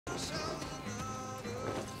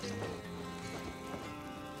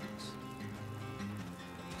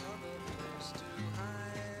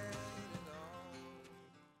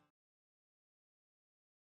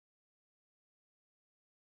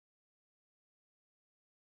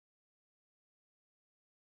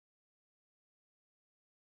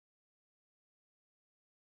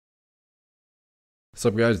What's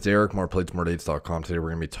up, guys? Derek, moreplates.moredates.com. Today we're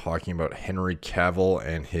going to be talking about Henry Cavill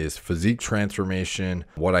and his physique transformation,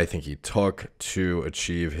 what I think he took to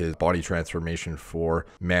achieve his body transformation for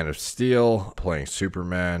Man of Steel, playing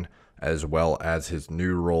Superman, as well as his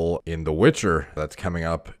new role in The Witcher that's coming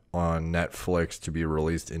up on Netflix to be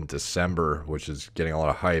released in December, which is getting a lot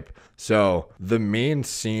of hype. So the main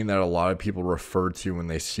scene that a lot of people refer to when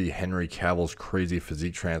they see Henry Cavill's crazy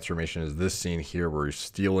physique transformation is this scene here where he's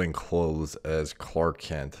stealing clothes as Clark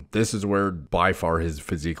Kent. This is where by far his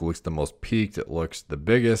physique looks the most peaked. It looks the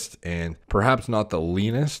biggest and perhaps not the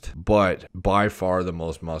leanest, but by far the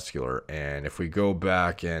most muscular. And if we go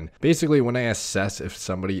back and basically when I assess if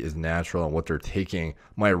somebody is natural and what they're taking,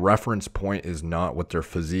 my reference point is not what their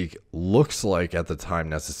physique looks like at the time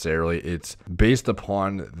necessarily. It's based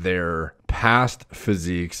upon their past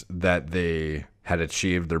physiques that they had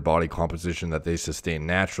achieved, their body composition that they sustain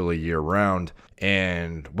naturally year round,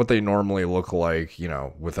 and what they normally look like, you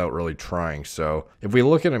know, without really trying. So if we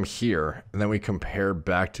look at him here and then we compare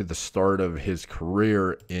back to the start of his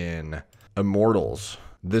career in Immortals,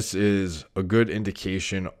 this is a good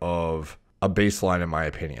indication of a baseline in my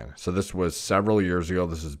opinion. So this was several years ago.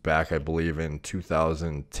 This is back, I believe, in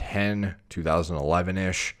 2010,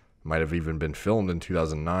 2011-ish. Might have even been filmed in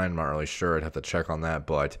 2009. I'm not really sure. I'd have to check on that.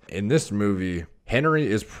 But in this movie, Henry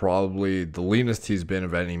is probably the leanest he's been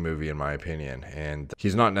of any movie, in my opinion. And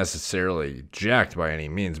he's not necessarily jacked by any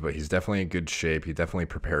means, but he's definitely in good shape. He definitely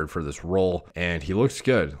prepared for this role, and he looks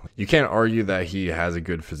good. You can't argue that he has a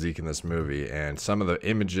good physique in this movie, and some of the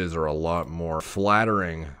images are a lot more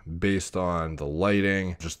flattering based on the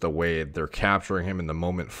lighting, just the way they're capturing him in the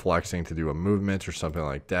moment flexing to do a movement or something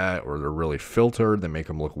like that, or they're really filtered. They make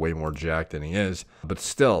him look way more jacked than he is. But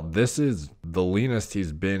still, this is the leanest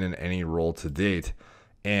he's been in any role to date.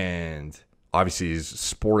 And obviously he's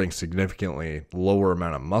sporting significantly lower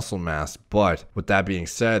amount of muscle mass, but with that being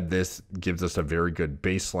said, this gives us a very good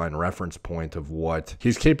baseline reference point of what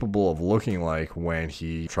he's capable of looking like when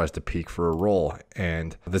he tries to peak for a role.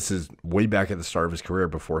 And this is way back at the start of his career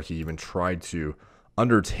before he even tried to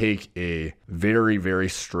undertake a very, very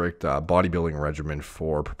strict bodybuilding regimen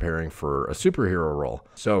for preparing for a superhero role.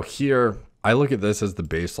 So here I look at this as the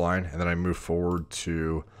baseline, and then I move forward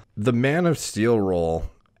to the Man of Steel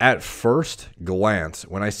role. At first glance,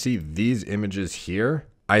 when I see these images here,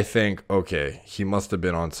 I think, okay, he must have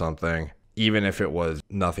been on something, even if it was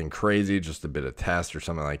nothing crazy, just a bit of test or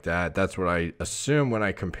something like that. That's what I assume when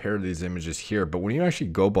I compare these images here. But when you actually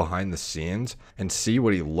go behind the scenes and see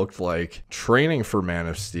what he looked like training for Man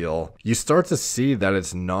of Steel, you start to see that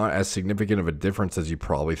it's not as significant of a difference as you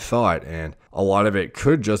probably thought. And a lot of it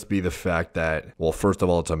could just be the fact that, well, first of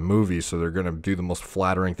all, it's a movie, so they're going to do the most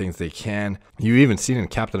flattering things they can. You've even seen in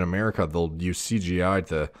Captain America, they'll use CGI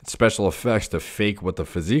to special effects to fake what the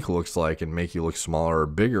physique looks like and make you look smaller or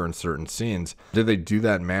bigger in certain scenes. Did they do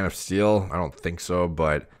that in Man of Steel? I don't think so,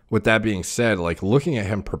 but with that being said, like looking at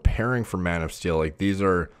him preparing for Man of Steel, like these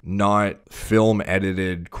are not film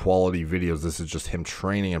edited quality videos. This is just him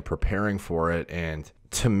training and preparing for it. And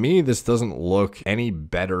to me, this doesn't look any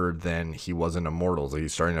better than he was in Immortals. Like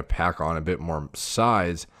he's starting to pack on a bit more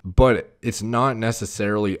size, but it's not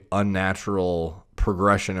necessarily unnatural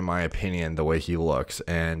progression in my opinion, the way he looks.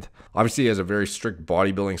 And obviously he has a very strict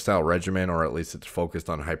bodybuilding style regimen, or at least it's focused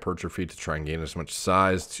on hypertrophy to try and gain as much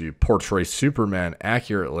size to portray Superman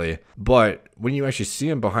accurately. But when you actually see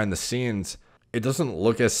him behind the scenes, it doesn't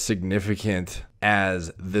look as significant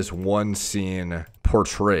as this one scene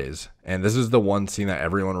portrays. And this is the one scene that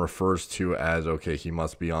everyone refers to as, okay, he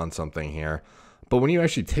must be on something here. But when you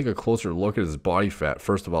actually take a closer look at his body fat,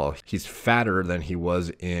 first of all, he's fatter than he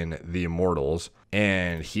was in the Immortals,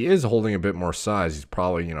 and he is holding a bit more size. He's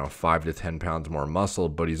probably, 5 to 10 pounds more muscle,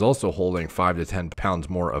 but he's also holding 5 to 10 pounds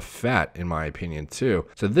more of fat, in my opinion, too.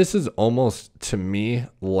 So this is almost, to me,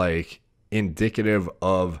 like indicative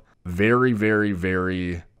of very, very,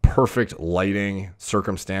 very perfect lighting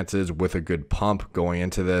circumstances with a good pump going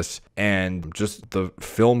into this, and just the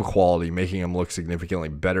film quality making him look significantly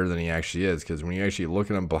better than he actually is. Because when you actually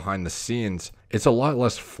look at him behind the scenes, it's a lot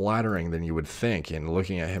less flattering than you would think. And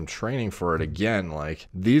looking at him training for it again, like,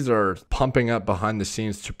 these are pumping up behind the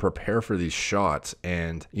scenes to prepare for these shots.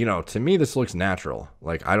 And, you know, to me, this looks natural.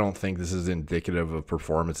 Like, I don't think this is indicative of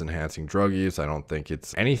performance enhancing drug use. I don't think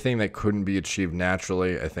it's anything that couldn't be achieved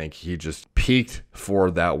naturally. I think he just peaked for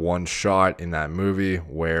that one shot in that movie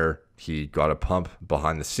where he got a pump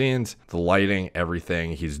behind the scenes. The lighting,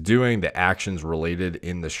 everything he's doing, the actions related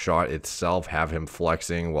in the shot itself have him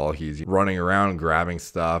flexing while he's running around grabbing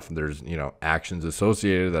stuff. There's, you know, actions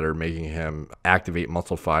associated that are making him activate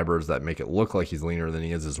muscle fibers that make it look like he's leaner than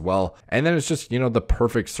he is as well. And then it's just, you know, the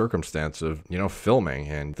perfect circumstance of, you know, filming.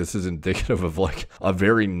 And this is indicative of like a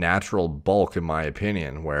very natural bulk, in my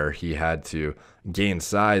opinion, where he had to gain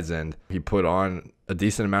size and he put on a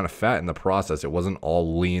decent amount of fat in the process. It wasn't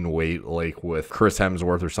all lean weight like with Chris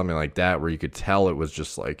Hemsworth or something like that, where you could tell it was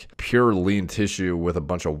just like pure lean tissue with a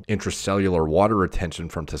bunch of intracellular water retention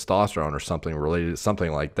from testosterone or something related,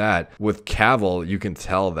 something like that. With Cavill, you can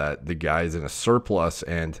tell that the guy's in a surplus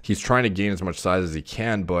and he's trying to gain as much size as he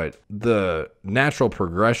can, but the natural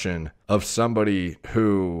progression of somebody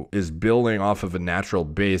who is building off of a natural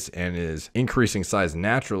base and is increasing size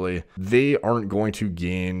naturally, they aren't going to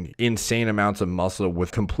gain insane amounts of muscle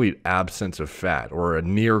with complete absence of fat or a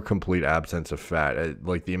near complete absence of fat.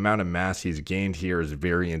 Like, the amount of mass he's gained here is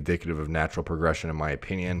very indicative of natural progression, in my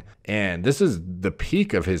opinion. And this is the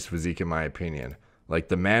peak of his physique, in my opinion. Like,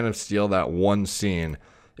 the Man of Steel, that one scene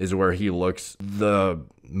is where he looks the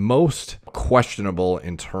most questionable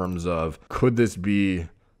in terms of, could this be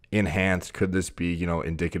enhanced? Could this be, you know,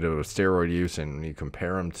 indicative of steroid use? And when you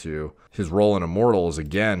compare him to his role in Immortals,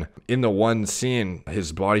 again, in the one scene,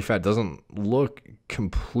 his body fat doesn't look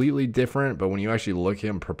completely different, but when you actually look at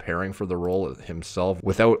him preparing for the role himself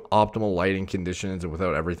without optimal lighting conditions and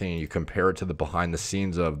without everything, and you compare it to the behind the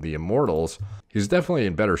scenes of the Immortals, he's definitely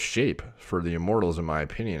in better shape for the Immortals, in my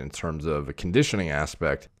opinion, in terms of a conditioning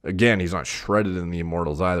aspect. Again, he's not shredded in the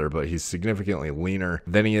Immortals either, but he's significantly leaner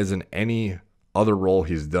than he is in any other role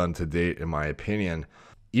he's done to date, in my opinion.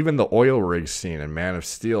 Even the oil rig scene in Man of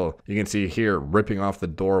Steel, you can see here ripping off the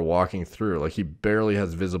door, walking through, like, he barely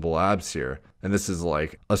has visible abs here. And this is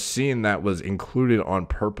like a scene that was included on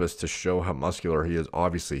purpose to show how muscular he is.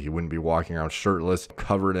 Obviously, he wouldn't be walking around shirtless,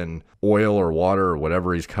 covered in oil or water or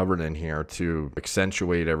whatever he's covered in here to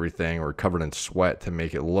accentuate everything, or covered in sweat to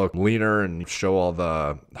make it look leaner and show all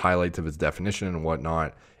the highlights of his definition and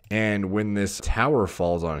whatnot. And when this tower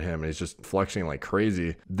falls on him and he's just flexing like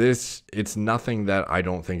crazy, it's nothing that I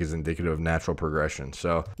don't think is indicative of natural progression.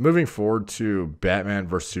 So moving forward to Batman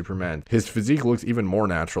vs. Superman, his physique looks even more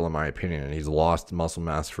natural, in my opinion, and he's lost muscle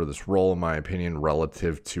mass for this role, in my opinion,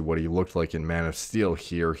 relative to what he looked like in Man of Steel.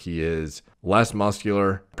 Here he is less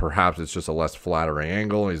muscular. Perhaps it's just a less flattering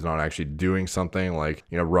angle. He's not actually doing something like,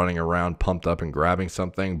 you know, running around pumped up and grabbing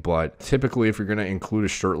something. But typically, if you're going to include a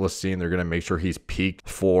shirtless scene, they're going to make sure he's peaked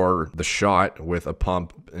for the shot with a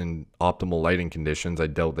pump in optimal lighting conditions. I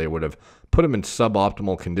doubt they would have put him in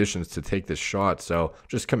suboptimal conditions to take this shot. So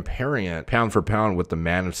just comparing it pound for pound with the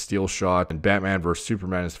Man of Steel shot and Batman vs.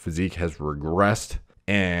 Superman, his physique has regressed.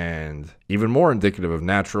 And even more indicative of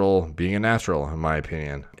natural being a natural, in my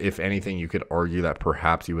opinion. If anything, you could argue that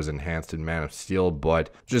perhaps he was enhanced in Man of Steel, but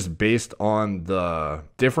just based on the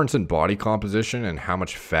difference in body composition and how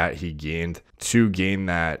much fat he gained to gain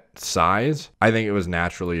that size, I think it was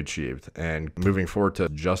naturally achieved. And moving forward to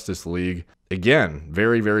Justice League, again,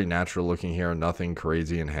 very, very natural looking here. Nothing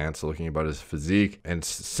crazy enhanced looking about his physique, and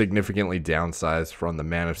significantly downsized from the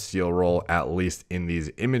Man of Steel role, at least in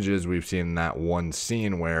these images we've seen. That one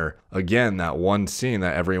scene where, again, that one scene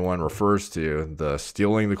that everyone refers to, the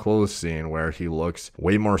stealing the clothes scene, where he looks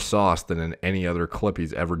way more sauced than in any other clip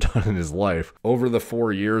he's ever done in his life. Over the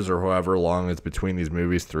 4 years or however long it's between these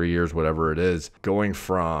movies, 3 years, whatever it is, going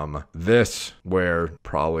from this, where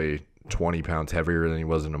probably 20 pounds heavier than he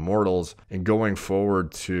was in Immortals, and going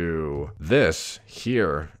forward to this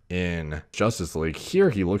here in Justice League, here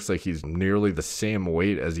he looks like he's nearly the same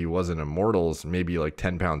weight as he was in Immortals, maybe like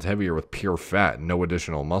 10 pounds heavier with pure fat, no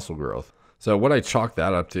additional muscle growth. So what I chalk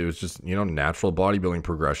that up to is just, natural bodybuilding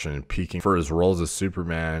progression and peaking for his roles as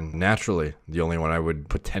Superman naturally. The only one I would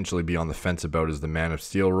potentially be on the fence about is the Man of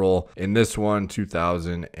Steel role. In this one,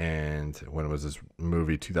 2000 and when was this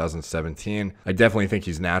movie? 2017. I definitely think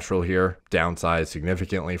he's natural here, downsized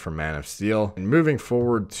significantly from Man of Steel. And moving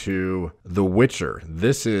forward to The Witcher,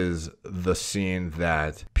 this is the scene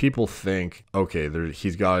that people think, okay,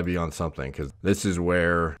 he's got to be on something, because this is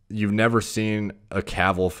where you've never seen a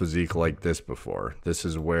Cavill physique like this before. This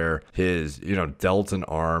is where his, delts and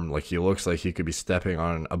arm, like he looks like he could be stepping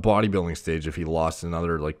on a bodybuilding stage if he lost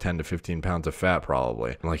another like 10 to 15 pounds of fat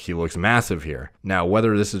probably. Like he looks massive here. Now,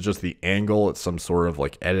 whether this is just the angle, it's some sort of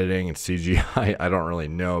like editing and CGI, I don't really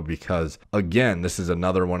know, because again, this is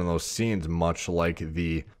another one of those scenes, much like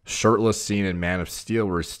the shirtless scene in Man of Steel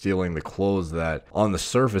where he's stealing the clothes, that on the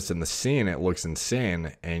surface in the scene it looks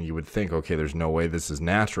insane and you would think, okay, there's no way this is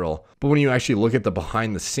natural. But when you actually look at the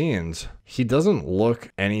behind the scenes, he doesn't look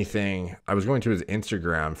anything. I was going to his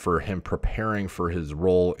Instagram for him preparing for his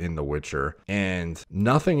role in The Witcher, and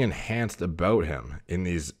nothing enhanced about him in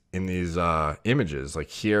these images. Like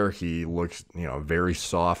here, he looks, very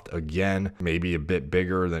soft again, maybe a bit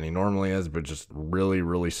bigger than he normally is, but just really,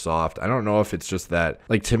 really soft. I don't know if it's just that,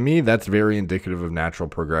 like, to me, that's very indicative of natural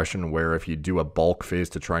progression, where if you do a bulk phase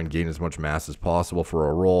to try and gain as much mass as possible for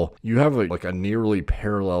a role, you have a nearly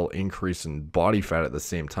parallel increase in body fat at the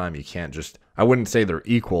same time. You can't just, I wouldn't say they're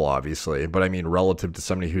equal, obviously, but I mean, relative to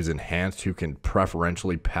somebody who's enhanced, who can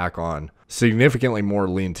preferentially pack on significantly more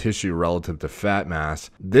lean tissue relative to fat mass,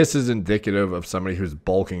 this is indicative of somebody who's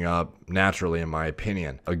bulking up naturally, in my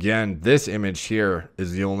opinion. Again, this image here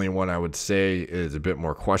is the only one I would say is a bit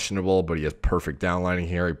more questionable, but he has perfect downlining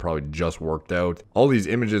here. He probably just worked out. All these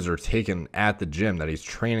images are taken at the gym that he's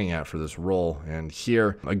training at for this role. And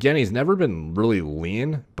here, again, he's never been really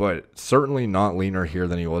lean, but certainly not leaner here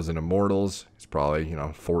than he was in Immortals. He's probably,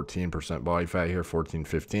 14% body fat here, 14,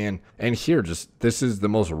 15. And here, just, this is the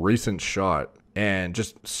most recent shot, and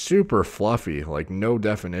just super fluffy, like no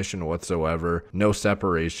definition whatsoever, no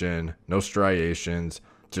separation, no striations,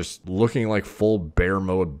 just looking like full bear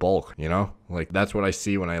mode bulk, Like that's what I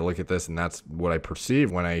see when I look at this, and that's what I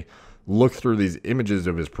perceive when I look through these images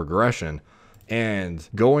of his progression. And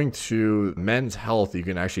going to Men's Health, you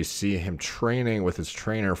can actually see him training with his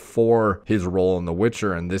trainer for his role in The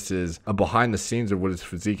Witcher. And this is a behind the scenes of what his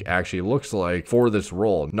physique actually looks like for this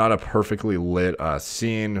role. Not a perfectly lit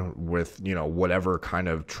scene with, whatever kind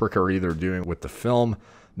of trickery they're doing with the film.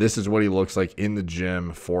 This is what he looks like in the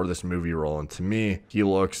gym for this movie role. And to me, he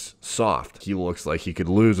looks soft. He looks like he could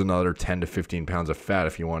lose another 10 to 15 pounds of fat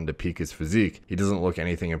if he wanted to peak his physique. He doesn't look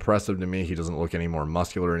anything impressive to me. He doesn't look any more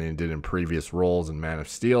muscular than he did in previous roles in Man of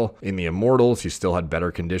Steel. In the Immortals, he still had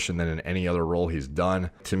better condition than in any other role he's done.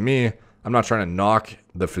 To me, I'm not trying to knock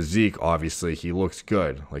the physique, obviously. He looks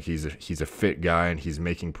good. Like he's a fit guy, and he's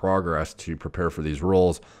making progress to prepare for these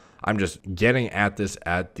roles. I'm just coming at this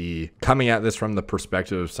from the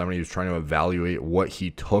perspective of somebody who's trying to evaluate what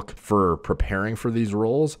he took for preparing for these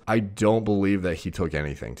roles. I don't believe that he took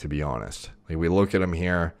anything, to be honest. Like, we look at him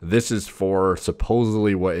here. This is for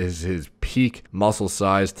supposedly what is his peak muscle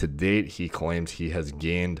size to date. He claims he has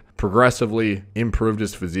gained, progressively improved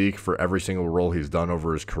his physique for every single role he's done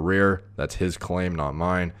over his career. That's his claim, not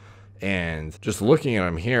mine. And just looking at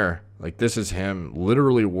him here, like, this is him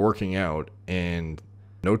literally working out, and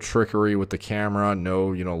no trickery with the camera, no,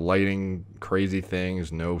 lighting crazy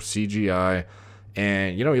things, no CGI.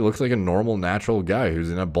 And, he looks like a normal, natural guy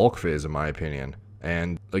who's in a bulk phase, in my opinion.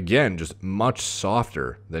 And again, just much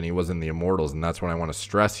softer than he was in the Immortals. And that's what I want to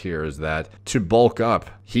stress here, is that to bulk up,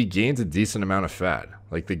 he gains a decent amount of fat.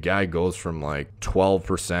 Like, the guy goes from like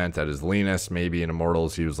 12% at his leanest. Maybe in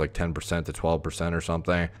Immortals he was like 10% to 12% or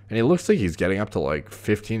something. And he looks like he's getting up to like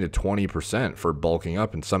 15 to 20% for bulking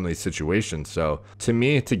up in some of these situations. So to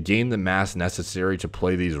me, to gain the mass necessary to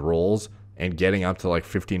play these roles and getting up to like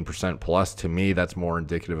 15% plus, to me, that's more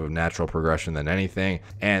indicative of natural progression than anything.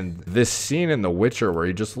 And this scene in The Witcher where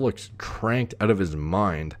he just looks cranked out of his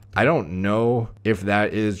mind, I don't know if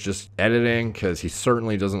that is just editing, because he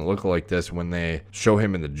certainly doesn't look like this when they show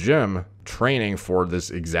him in the gym training for this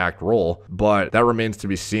exact role, but that remains to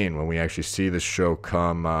be seen when we actually see this show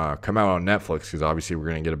come out on Netflix, because obviously we're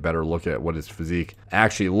going to get a better look at what his physique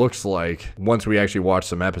actually looks like once we actually watch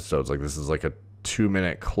some episodes. Like, this is like a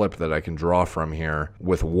 2-minute clip that I can draw from here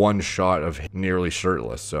with one shot of nearly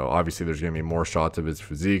shirtless. So obviously there's going to be more shots of his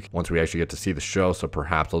physique once we actually get to see the show. So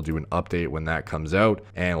perhaps I'll do an update when that comes out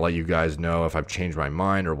and let you guys know if I've changed my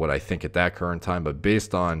mind or what I think at that current time. But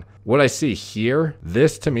based on what I see here,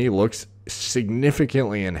 this to me looks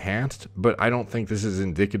significantly enhanced, but I don't think this is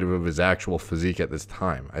indicative of his actual physique at this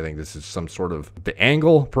time. I think this is some sort of the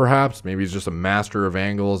angle, perhaps. Maybe he's just a master of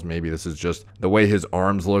angles. Maybe this is just the way his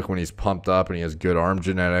arms look when he's pumped up and he has good arm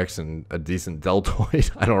genetics and a decent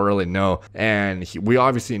deltoid. I don't really know. And we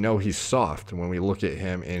obviously know he's soft. When we look at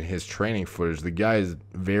him in his training footage, the guy is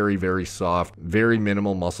very, very soft, very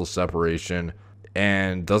minimal muscle separation,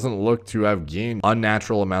 and doesn't look to have gained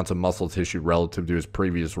unnatural amounts of muscle tissue relative to his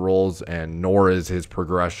previous roles, and nor is his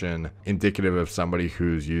progression indicative of somebody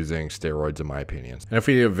who's using steroids, in my opinion. And if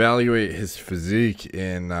we evaluate his physique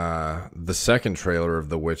in the second trailer of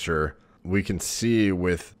The Witcher, we can see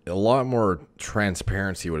with a lot more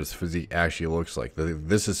transparency what his physique actually looks like.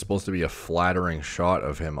 This is supposed to be a flattering shot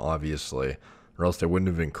of him, obviously, or else they wouldn't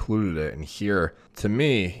have included it. And here, to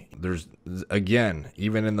me, there's, again,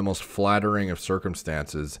 even in the most flattering of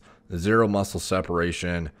circumstances, zero muscle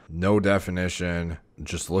separation, no definition,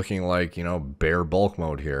 just looking like, you know, bare bulk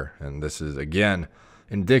mode here. And this is, again,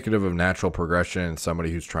 indicative of natural progression and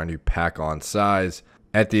somebody who's trying to pack on size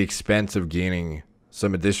at the expense of gaining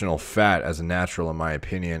some additional fat as a natural, in my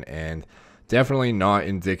opinion, and definitely not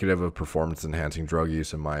indicative of performance enhancing drug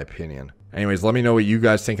use, in my opinion. Anyways, let me know what you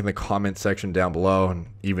guys think in the comment section down below. And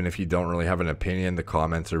even if you don't really have an opinion, the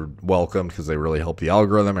comments are welcome because they really help the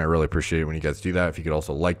algorithm. I really appreciate it when you guys do that. If you could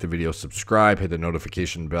also like the video, subscribe, hit the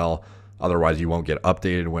notification bell. Otherwise, you won't get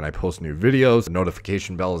updated when I post new videos. The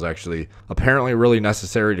notification bell is actually apparently really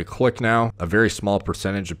necessary to click now. A very small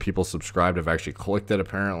percentage of people subscribed have actually clicked it,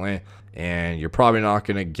 apparently. And you're probably not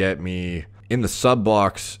going to get me in the sub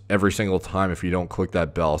box every single time if you don't click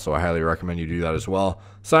that bell, so I highly recommend you do that as well.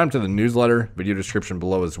 Sign up to the newsletter, video description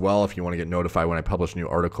below as well, if you want to get notified when I publish new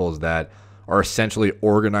articles that are essentially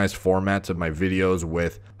organized formats of my videos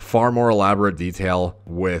with far more elaborate detail,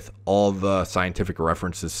 with all the scientific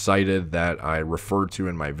references cited that I refer to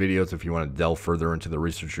in my videos. If you want to delve further into the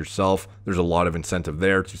research yourself, there's a lot of incentive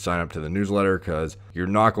there to sign up to the newsletter, because you're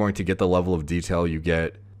not going to get the level of detail you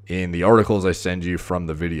get in the articles I send you from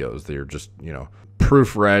the videos. They're just, you know,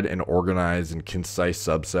 proofread and organized in concise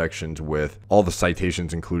subsections with all the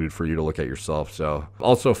citations included for you to look at yourself. So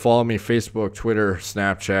also follow me Facebook, Twitter,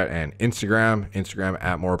 Snapchat, and Instagram. Instagram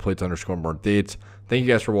at @moreplates_more dates. Thank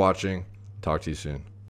you guys for watching. Talk to you soon.